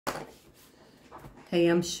Hey,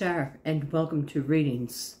 I'm Shar, and welcome to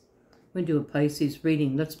Readings. I'm going to do a Pisces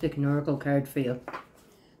reading. Let's pick an oracle card for you.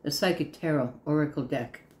 The Psychic Tarot Oracle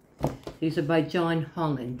deck. These are by John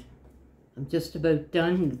Holland. I'm just about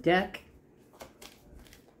done the deck.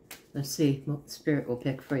 Let's see what Spirit will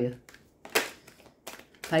pick for you.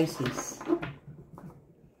 Pisces.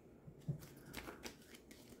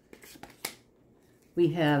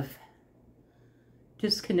 We have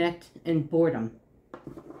disconnect and boredom.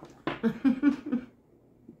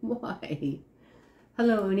 Why?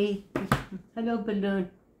 Hello, Uni. Hello, Balloon.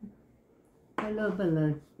 Hello,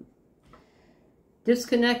 Balloon.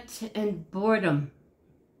 Disconnect and boredom.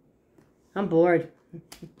 I'm bored.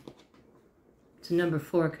 It's a number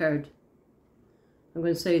 4 card. I'm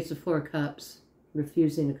going to say it's a 4 cups.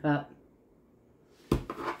 Refusing a cup.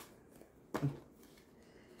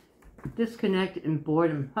 Disconnect and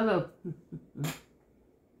boredom. Hello.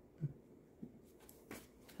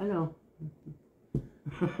 Hello.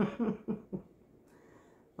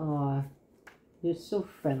 Aw, you're so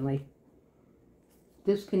friendly.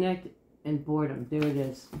 Disconnect and boredom. There it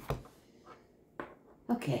is.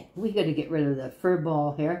 Okay, we got to get rid of the fur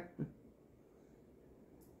ball here.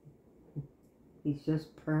 He's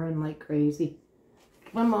just purring like crazy.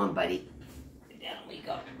 Come on, buddy. Down we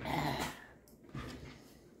go.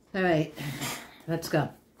 All right, let's go.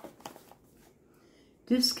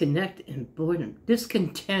 Disconnect and boredom.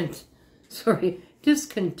 Discontent. Sorry,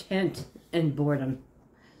 discontent and boredom.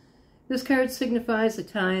 This card signifies a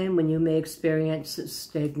time when you may experience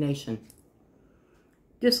stagnation.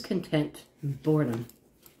 Discontent and boredom.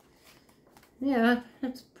 Yeah,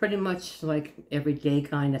 that's pretty much like everyday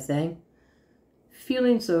kind of thing.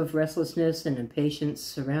 Feelings of restlessness and impatience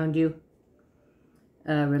surround you.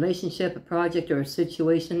 A relationship, a project, or a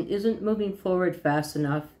situation isn't moving forward fast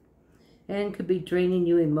enough and could be draining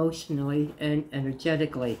you emotionally and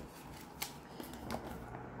energetically.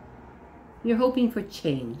 You're hoping for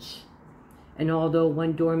change, and although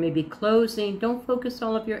one door may be closing, don't focus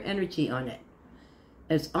all of your energy on it,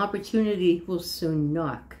 as opportunity will soon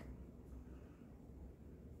knock.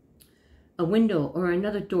 A window or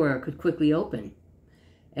another door could quickly open,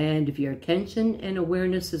 and if your attention and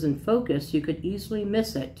awareness isn't focused, you could easily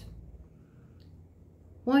miss it.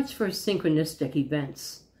 Watch for synchronistic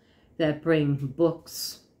events that bring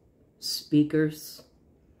books, speakers,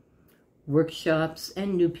 workshops,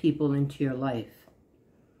 and new people into your life.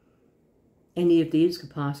 Any of these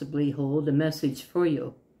could possibly hold a message for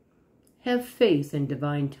you. Have faith in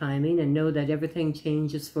divine timing and know that everything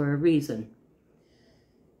changes for a reason.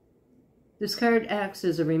 This card acts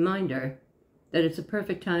as a reminder that it's a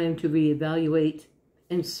perfect time to reevaluate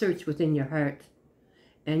and search within your heart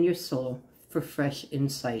and your soul for fresh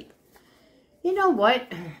insight. You know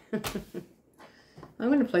what? I'm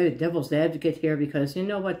going to play the devil's advocate here because you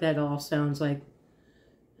know what that all sounds like?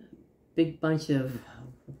 A big bunch of,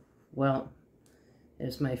 well,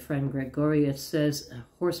 as my friend Gregorius says,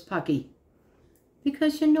 horse pucky.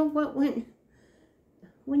 Because you know what?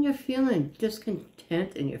 When you're feeling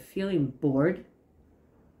discontent and you're feeling bored,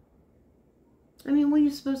 I mean, what are you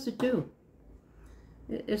supposed to do?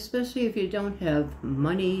 Especially if you don't have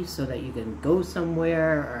money so that you can go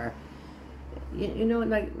somewhere, or, you know,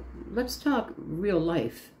 like, let's talk real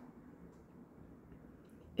life.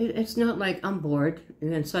 It's not like I'm bored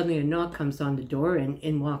and then suddenly a knock comes on the door and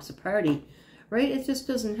in walks a party, right? It just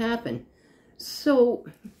doesn't happen. So,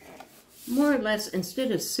 more or less,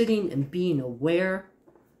 instead of sitting and being aware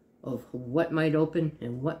of what might open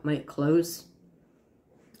and what might close,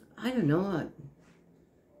 I don't know,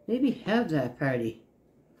 maybe have that party.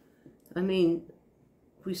 I mean,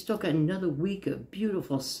 we still got another week of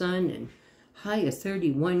beautiful sun and high of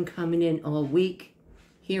 31 coming in all week,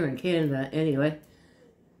 here in Canada anyway.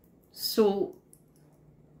 So,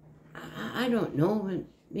 I don't know,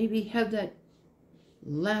 maybe have that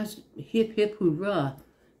last hip hip hoorah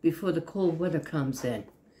before the cold weather comes in.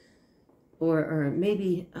 Or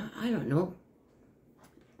maybe, I don't know,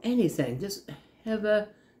 anything. Just have a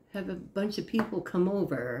bunch of people come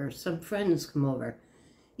over, or some friends come over.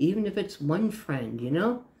 Even if it's one friend, you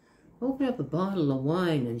know? Open up a bottle of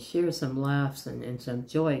wine and share some laughs and some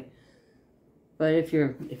joy. But if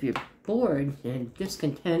you're bored and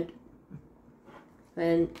discontent,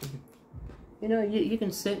 then, you know, you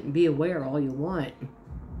can sit and be aware all you want.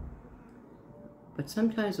 But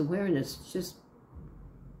sometimes awareness just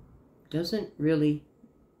doesn't really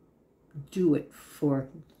do it for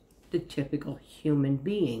the typical human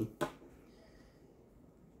being.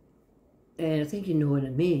 And I think you know what I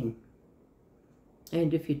mean.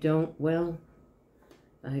 And if you don't, well,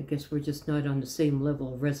 I guess we're just not on the same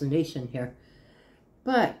level of resonation here.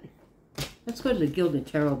 But let's go to the Gilded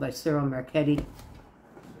Tarot by Sarah Marchetti.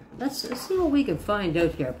 let's see what we can find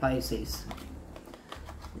out here, Pisces.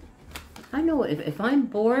 I know if I'm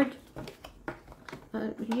bored,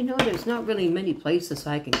 you know, there's not really many places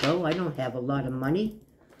I can go. I don't have a lot of money,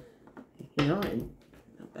 you know, and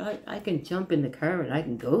I can jump in the car and I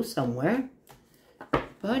can go somewhere.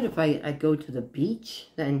 But if I go to the beach,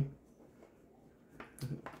 then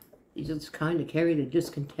you just kind of carry the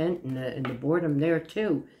discontent and the boredom there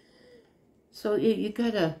too. So you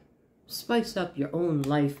gotta spice up your own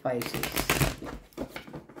life, Pisces.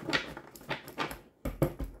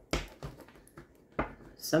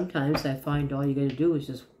 Sometimes I find all you gotta do is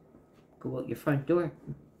just go out your front door.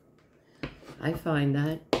 I find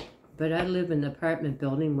that. But I live in an apartment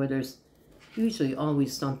building where there's usually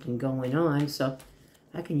always something going on, so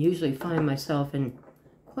I can usually find myself in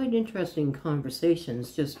quite interesting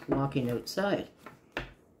conversations just walking outside.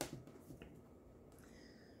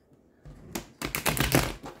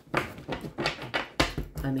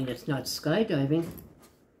 I mean, it's not skydiving,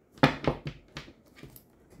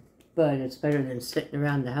 but it's better than sitting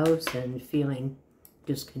around the house and feeling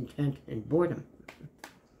discontent and boredom.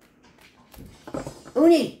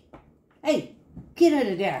 Uni! Hey, get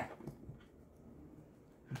out of there!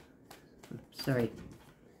 Sorry.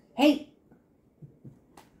 Hey!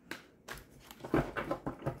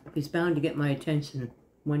 He's bound to get my attention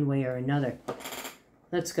one way or another.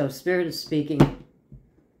 Let's go. Spirit is speaking.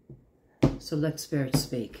 So let Spirit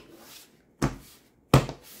speak.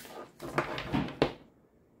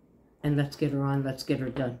 And let's get her on. Let's get her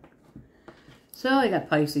done. So I got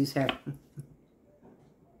Pisces here.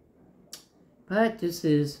 But this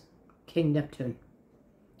is King Neptune.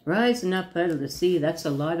 Rising up out of the sea. That's a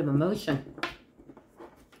lot of emotion.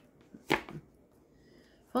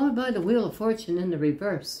 Followed by the Wheel of Fortune in the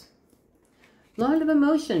reverse. A lot of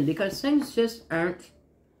emotion because things just aren't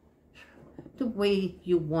the way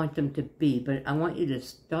you want them to be. But I want you to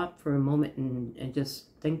stop for a moment and just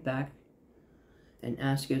think back and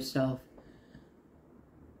ask yourself,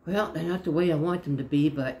 well, they're not the way I want them to be,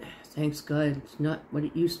 but thanks God it's not what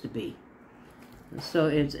it used to be. So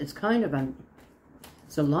it's kind of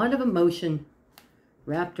it's a lot of emotion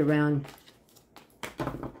wrapped around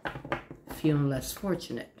feeling less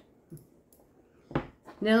fortunate.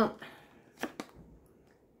 Now,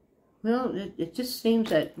 well, it just seems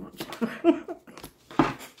that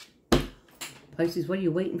Pisces, what are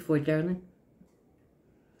you waiting for, darling?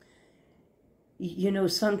 You know,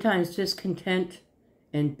 sometimes discontent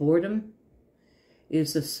and boredom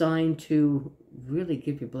is a sign to really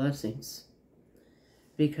give you blessings.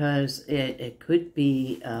 Because it could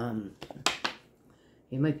be,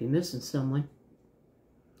 you might be missing someone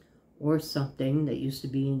or something that used to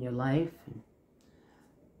be in your life.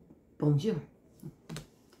 Bonjour.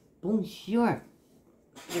 Bonjour.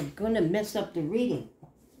 You're going to mess up the reading.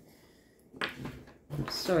 I'm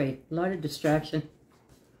sorry, a lot of distraction.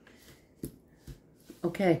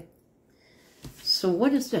 Okay. So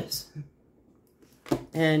what is this?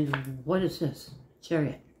 And what is this?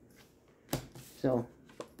 Chariot. So,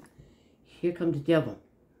 here comes the devil.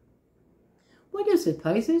 What is it,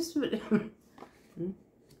 Pisces?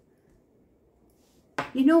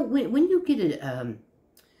 You know, when you get a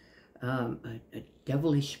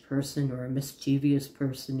devilish person or a mischievous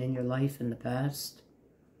person in your life in the past,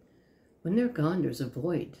 when they're gone, there's a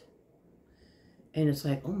void. And it's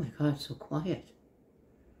like, oh my God, it's so quiet.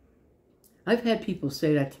 I've had people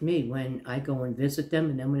say that to me when I go and visit them,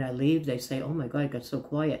 and then when I leave, they say, oh my God, it got so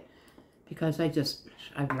quiet. Because I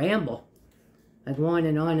ramble. I go on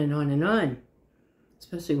and on and on and on.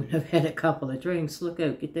 Especially when I've had a couple of drinks. Look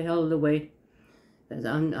out, get the hell out of the way. Because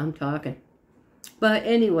I'm talking. But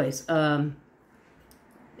anyways,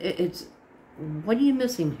 it's, what are you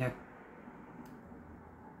missing here?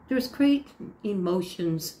 There's great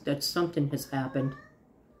emotions that something has happened.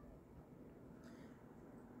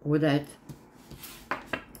 Or that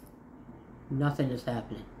nothing is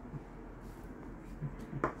happening.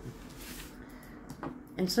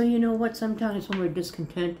 And so you know what, sometimes when we're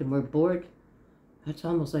discontent and we're bored, that's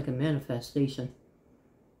almost like a manifestation.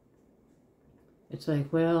 It's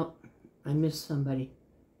like, well, I miss somebody.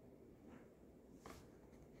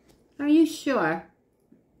 Are you sure?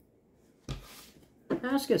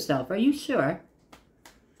 Ask yourself, are you sure?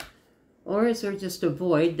 Or is there just a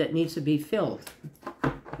void that needs to be filled?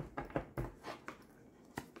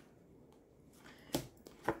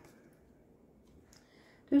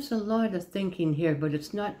 There's a lot of thinking here, but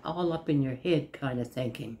it's not all up in your head kind of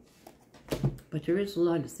thinking. But there is a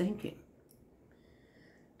lot of thinking.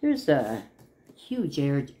 There's a huge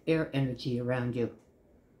air energy around you.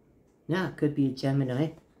 Now, it could be a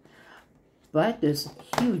Gemini, but there's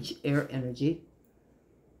huge air energy.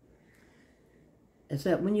 is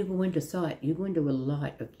that when you go into thought, you go into a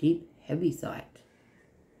lot of deep, heavy thought.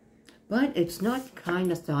 But it's not the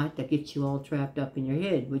kind of thought that gets you all trapped up in your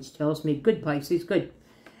head, which tells me, good, Pisces, good.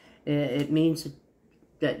 It means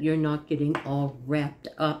that you're not getting all wrapped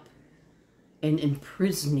up and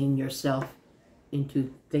imprisoning yourself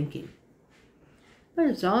into thinking. But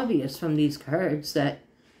it's obvious from these cards that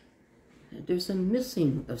there's a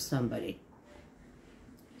missing of somebody.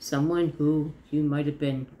 Someone who you might have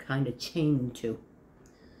been kind of chained to.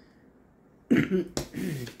 Let's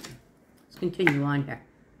continue on here.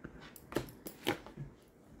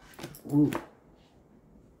 Ooh.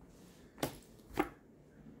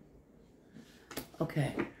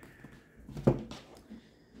 Okay.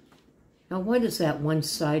 Now, what is that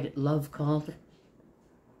one-sided love called?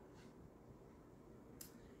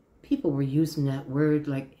 People were using that word,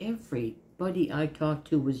 like everybody I talked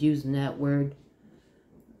to was using that word.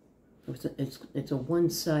 It's a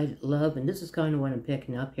one-sided love, and this is kind of what I'm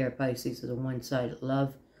picking up here, Pisces, is a one-sided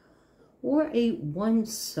love, or a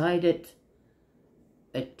one-sided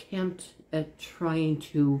attempt at trying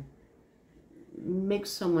to make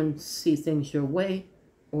someone see things your way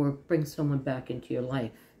or bring someone back into your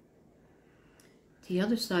life. The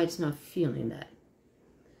other side's not feeling that.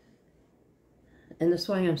 And that's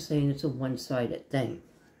why I'm saying it's a one-sided thing.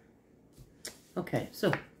 Okay,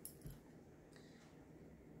 so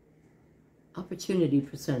opportunity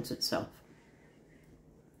presents itself.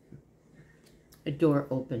 A door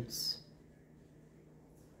opens.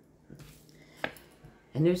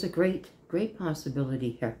 And there's a great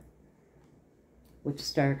possibility here. With the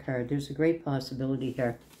Star card, there's a great possibility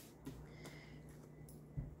here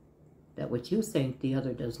that what you think, the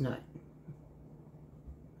other does not.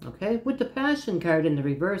 Okay? With the Passion card in the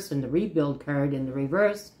reverse and the Rebuild card in the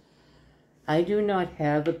reverse, I do not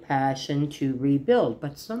have a passion to rebuild,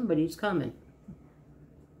 but somebody's coming.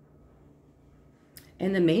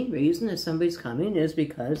 And the main reason that somebody's coming is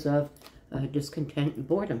because of discontent and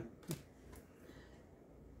boredom.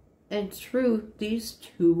 And through these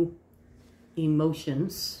two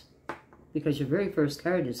emotions, because your very first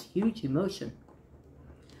card is huge emotion,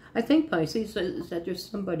 I think, Pisces, is that there's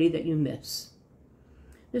somebody that you miss.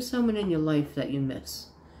 There's someone in your life that you miss.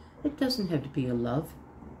 It doesn't have to be a love.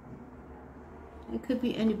 It could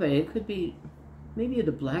be anybody. It could be maybe you're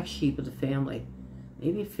the black sheep of the family.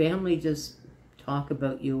 Maybe family just talk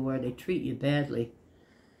about you or they treat you badly.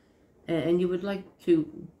 And you would like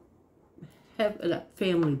to have that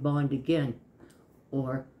family bond again,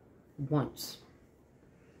 or once.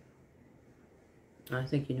 I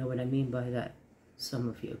think you know what I mean by that, some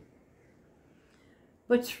of you.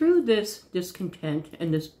 But through this discontent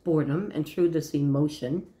and this boredom and through this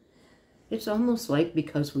emotion, it's almost like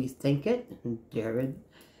because we think it, and Jared,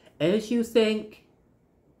 as you think,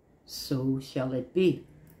 so shall it be.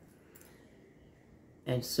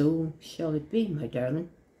 And so shall it be, my darling.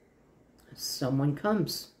 Someone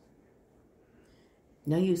comes.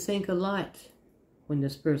 Now you think a lot when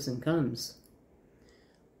this person comes,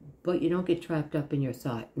 but you don't get trapped up in your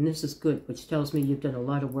thought. And this is good, which tells me you've done a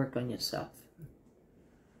lot of work on yourself.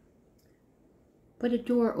 But a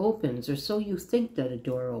door opens, or so you think that a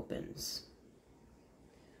door opens.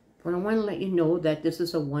 But I want to let you know that this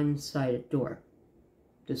is a one-sided door.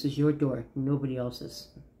 This is your door, nobody else's.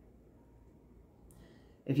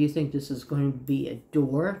 If you think this is going to be a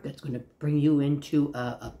door that's going to bring you into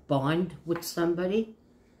a bond with somebody,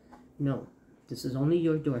 no, this is only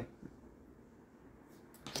your door.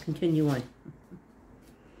 Let's continue on.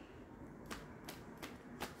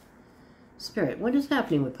 Spirit, what is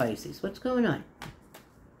happening with Pisces? What's going on?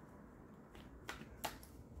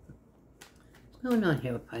 What's going on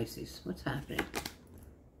here with Pisces? What's happening?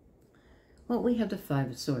 Well, we have the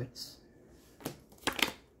Five of Swords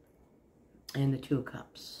and the Two of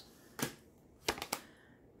Cups,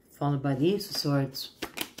 followed by the Ace of Swords,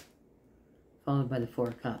 followed by the Four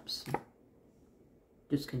of Cups.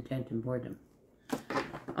 Discontent and boredom.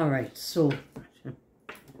 All right, so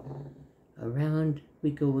around we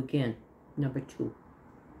go again. Number 2.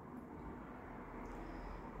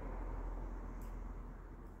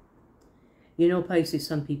 You know, Pisces,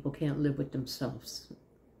 some people can't live with themselves.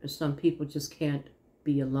 Some people just can't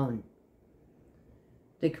be alone.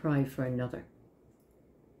 They cry for another.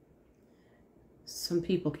 Some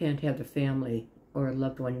people can't have their family or a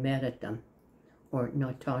loved one mad at them or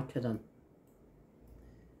not talk to them.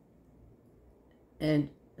 And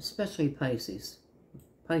especially Pisces.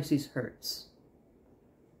 Pisces hurts.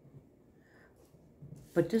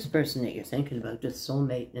 But this person that you're thinking about, this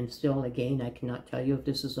soulmate, and still again, I cannot tell you if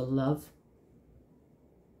this is a love,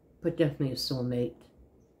 but definitely a soulmate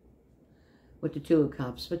with the Two of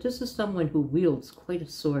Cups. But this is someone who wields quite a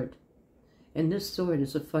sword. And this sword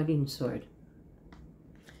is a fighting sword.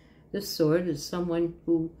 This sword is someone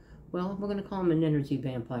who, well, we're going to call him an energy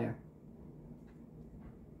vampire.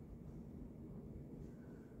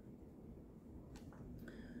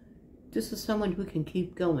 This is someone who can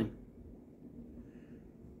keep going.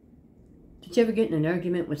 Did you ever get in an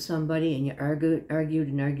argument with somebody and you argued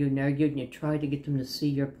and you tried to get them to see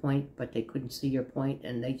your point, but they couldn't see your point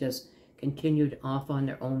and they just continued off on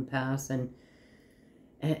their own path and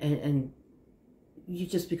you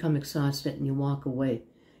just become exhausted and you walk away.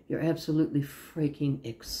 You're absolutely freaking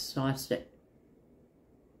exhausted.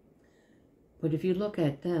 But if you look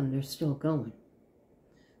at them, they're still going.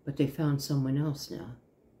 But they found someone else now.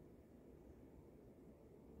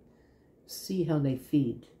 See how they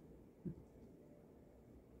feed.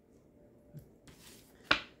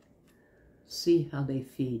 See how they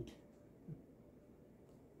feed.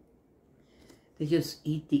 They just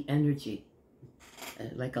eat the energy.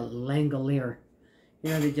 Like a Langolier. You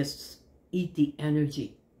know, they just eat the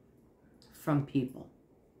energy from people.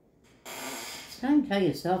 It's time to tell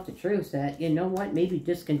yourself the truth that, you know what, maybe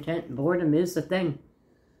discontent and boredom is the thing.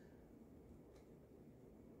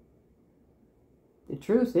 The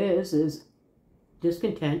truth is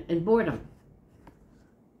discontent and boredom.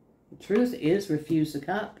 The truth is refuse the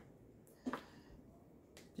cup.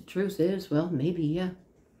 The truth is, well, maybe, yeah,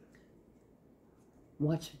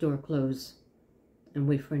 watch the door close and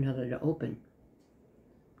wait for another to open.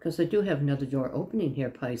 Because I do have another door opening here,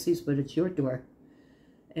 Pisces, but it's your door.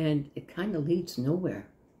 And it kind of leads nowhere.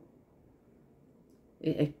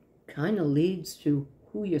 It kind of leads to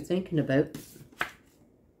who you're thinking about.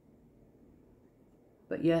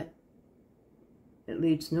 But yet, it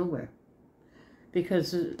leads nowhere.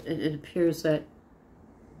 Because it appears that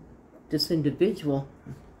this individual,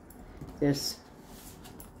 this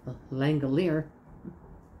Langolier,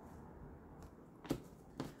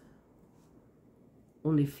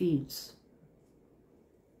 only feeds,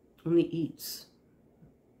 only eats.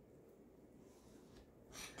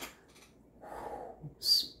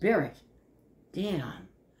 Spirit, damn,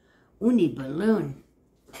 uni balloon.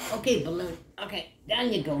 Okay, balloon, okay,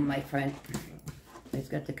 down you go, my friend. He's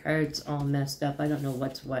got the cards all messed up. I don't know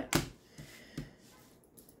what's what.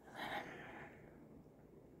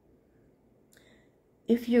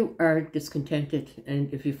 If you are discontented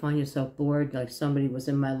and if you find yourself bored, like somebody was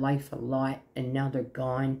in my life a lot and now they're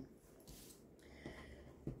gone,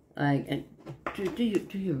 do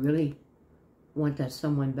you really want that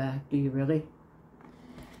someone back? Do you really?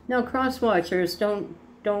 Now, cross-watchers, don't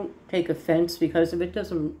take offense, because if it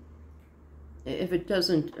doesn't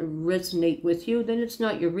resonate with you, then it's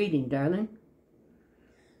not your reading, darling.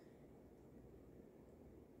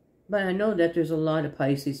 But I know that there's a lot of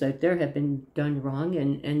Pisces out there have been done wrong,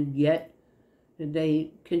 and yet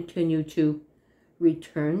they continue to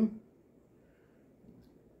return.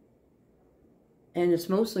 And it's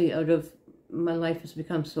mostly out of, my life has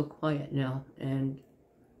become so quiet now, and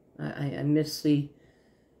I miss the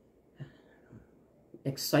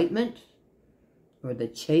excitement or the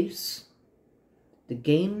chase, the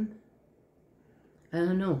game. I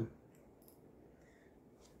don't know.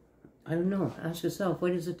 I don't know. Ask yourself,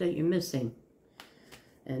 what is it that you're missing?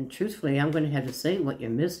 And truthfully, I'm going to have to say what you're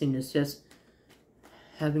missing is just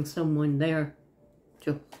having someone there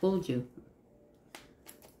to hold you.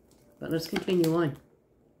 But let's continue on.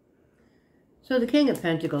 So the King of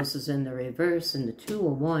Pentacles is in the reverse and the Two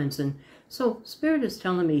of Wands. And so Spirit is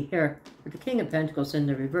telling me here, with the King of Pentacles in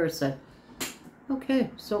the reverse, that, okay,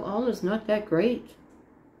 so all is not that great.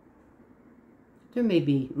 There may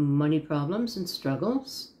be money problems and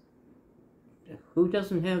struggles. Who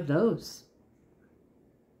doesn't have those?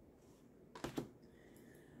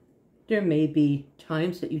 There may be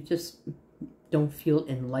times that you just don't feel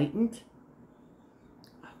enlightened.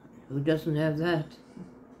 Who doesn't have that?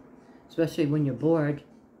 Especially when you're bored.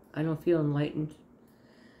 I don't feel enlightened.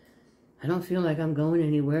 I don't feel like I'm going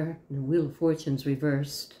anywhere. The Wheel of Fortune's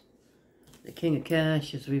reversed. The King of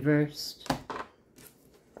Cash is reversed.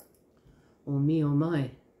 Oh me, oh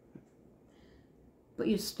my. But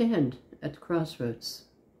you stand at the crossroads.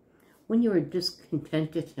 When you are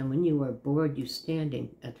discontented and when you are bored, you're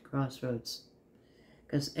standing at the crossroads.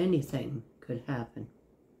 Because anything could happen.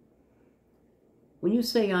 When you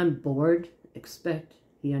say I'm bored, expect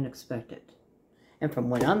the unexpected. And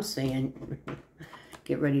from what I'm saying,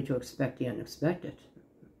 get ready to expect the unexpected.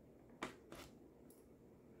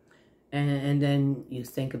 And then you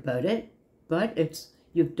think about it, but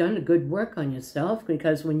you've done a good work on yourself,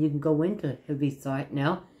 because when you can go into heavy thought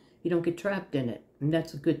now, you don't get trapped in it. And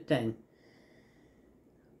that's a good thing.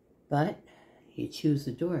 But you choose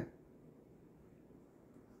the door.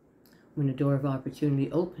 When the door of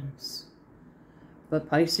opportunity opens, But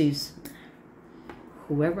Pisces,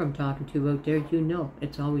 whoever I'm talking to out there, you know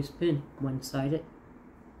it's always been one-sided.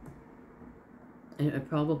 And it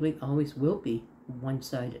probably always will be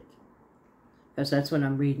one-sided. Because that's what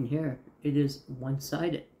I'm reading here. It is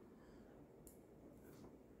one-sided.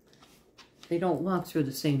 They don't walk through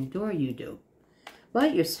the same door you do.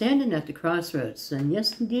 But you're standing at the crossroads. And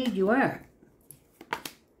yes, indeed, you are.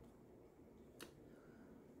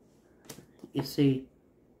 You see.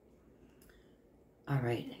 All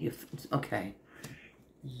right. Okay.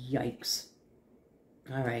 Yikes.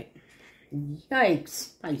 All right.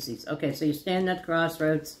 Yikes. Pisces. Okay, so you stand at the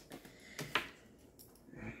crossroads.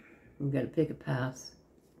 You've got to pick a path.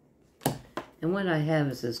 And what I have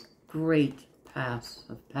is this great path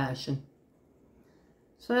of passion.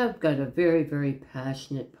 So I've got a very, very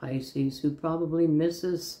passionate Pisces who probably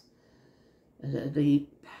misses the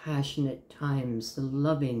passionate times, the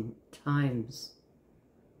loving times.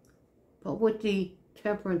 But with the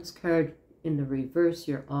Temperance card in the reverse,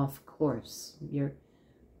 you're off course. You're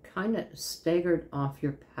kind of staggered off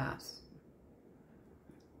your path.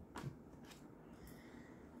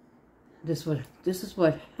 This is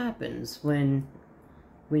what happens when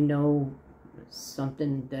we know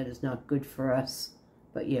something that is not good for us,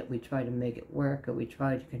 but yet we try to make it work, or we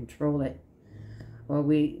try to control it, or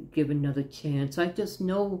we give another chance. I just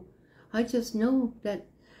know that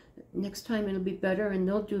next time it'll be better, and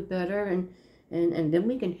they'll do better, and then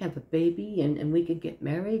we can have a baby, and we can get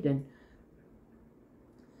married. And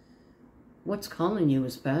what's calling you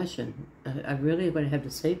is passion. I really would have to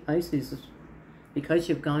say, Pisces, because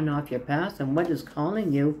you've gone off your path, and what is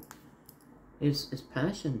calling you is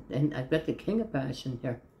passion. And I've got the King of Passion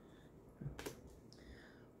here.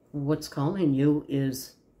 What's calling you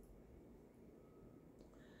is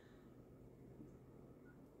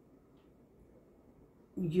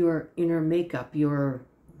your inner makeup, your...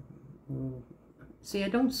 See, I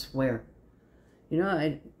don't swear. You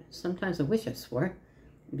know, sometimes I wish I swore,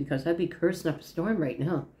 because I'd be cursing up a storm right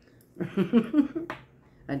now.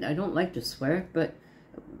 I don't like to swear, but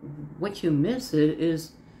what you miss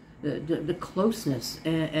is the closeness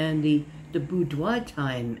and the boudoir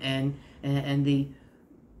time and the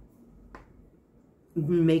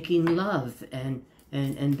making love and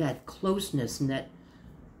that closeness and that.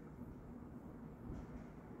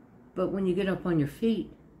 But when you get up on your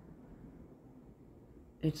feet,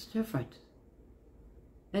 it's different.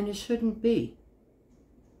 And it shouldn't be.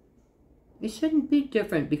 It shouldn't be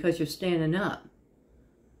different because you're standing up.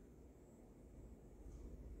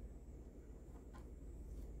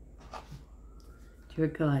 Dear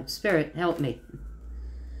God, Spirit, help me.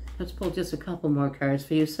 Let's pull just a couple more cards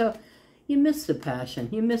for you. So, you miss the passion.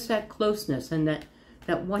 You miss that closeness and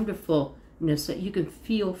that wonderfulness that you can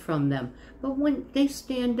feel from them. But when they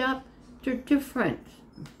stand up, they're different.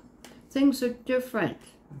 Things are different.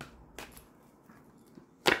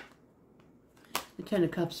 The Ten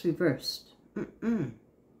of Cups reversed.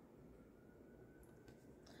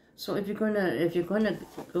 So if you're gonna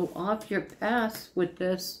go off your path with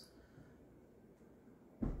this,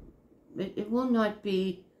 it will not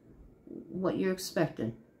be what you're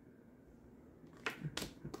expecting.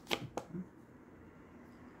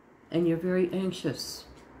 And you're very anxious.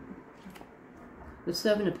 The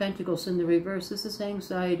Seven of Pentacles in the reverse, this is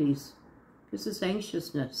anxieties. This is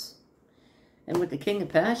anxiousness. And with the King of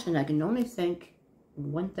Passion, I can only think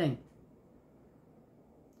one thing.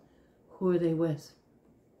 Who are they with?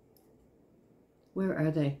 Where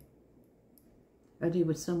are they? Are they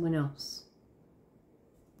with someone else?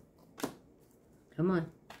 Come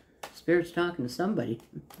on. Spirit's talking to somebody.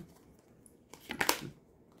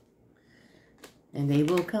 And they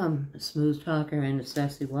will come. A smooth talker and a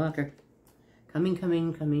sassy walker. Coming,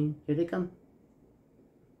 coming, coming. Here they come.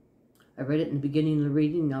 I read it in the beginning of the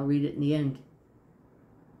reading, and I'll read it in the end.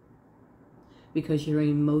 Because your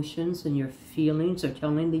emotions and your feelings are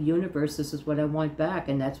telling the universe, this is what I want back,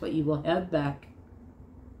 and that's what you will have back.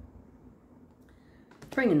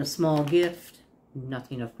 Bringing a small gift,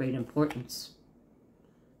 nothing of great importance.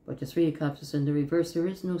 But the Three of Cups is in the reverse. There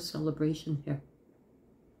is no celebration here.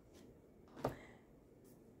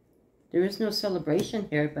 There is no celebration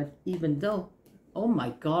here, but even though, oh my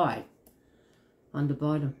God, on the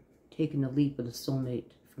bottom, taking a leap with a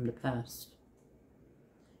soulmate from the past.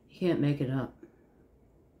 You can't make it up.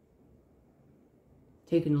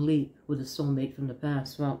 Taking a leap with a soulmate from the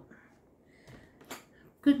past. Well,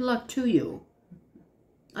 good luck to you.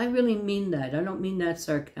 I really mean that. I don't mean that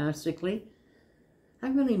sarcastically. I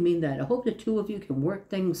really mean that. I hope the two of you can work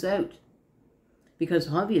things out. Because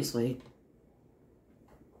obviously,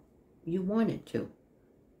 you wanted to.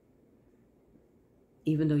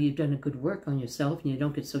 Even though you've done a good work on yourself and you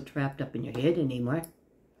don't get so trapped up in your head anymore.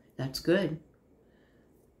 That's good.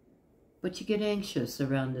 But you get anxious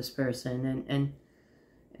around this person,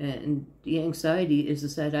 and the anxiety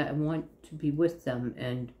is that I want to be with them,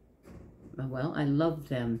 and, well, I love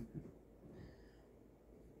them.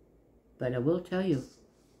 But I will tell you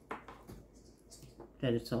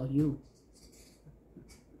that it's all you.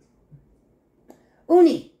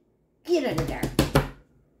 Uni, get out of there.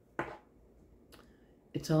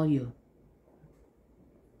 It's all you.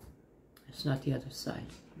 It's not the other side.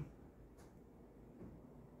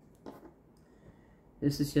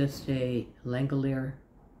 This is just a Langolier.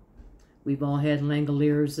 We've all had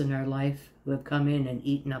Langoliers in our life who have come in and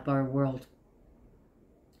eaten up our world.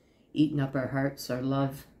 Eaten up our hearts, our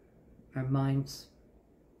love, our minds.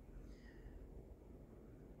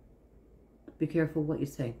 Be careful what you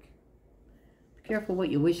think. Be careful what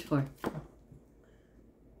you wish for.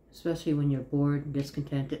 Especially when you're bored and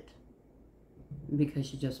discontented.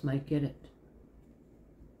 Because you just might get it.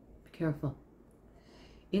 Be careful.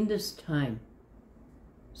 In this time,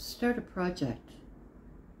 start a project.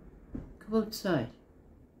 Go outside.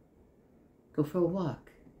 Go for a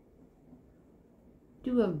walk.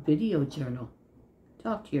 Do a video journal.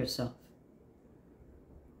 Talk to yourself.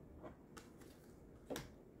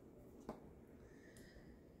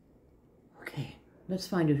 Okay, let's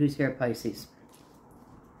find out who's here, Pisces.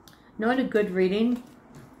 Not a good reading,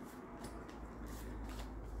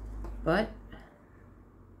 but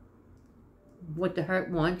what the heart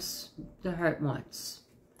wants, the heart wants.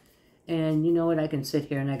 And you know what, I can sit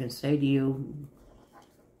here and I can say to you,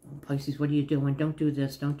 Pisces, what are you doing? Don't do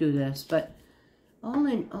this, don't do this. But all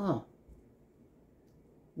in all,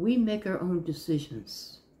 we make our own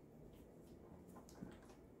decisions.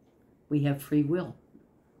 We have free will.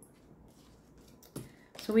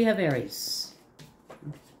 So we have Aries.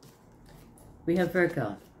 We have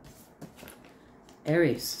Virgo.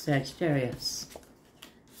 Aries, Sagittarius,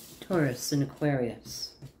 Taurus, and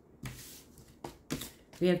Aquarius.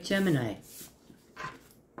 We have Gemini.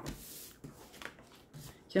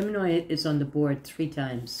 Gemini is on the board 3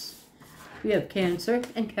 times. We have Cancer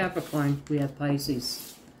and Capricorn. We have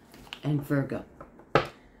Pisces and Virgo.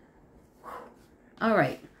 All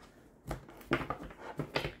right.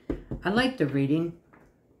 I like the reading.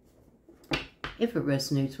 If it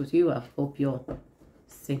resonates with you, I hope you'll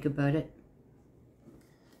think about it.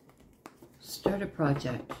 Start a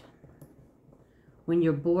project. When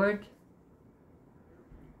you're bored,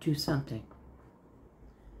 do something.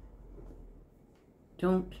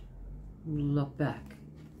 Don't look back.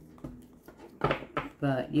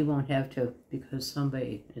 But you won't have to, because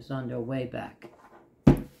somebody is on their way back.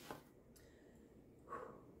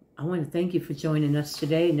 I want to thank you for joining us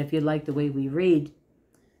today, and if you like the way we read,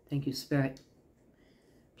 thank you, Spirit.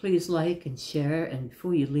 Please like and share, and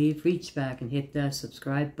before you leave, reach back and hit that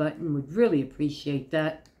subscribe button. We'd really appreciate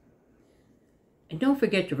that. And don't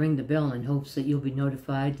forget to ring the bell in hopes that you'll be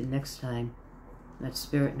notified the next time that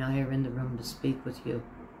Spirit and I are in the room to speak with you.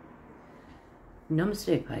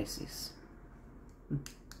 Namaste, Pisces.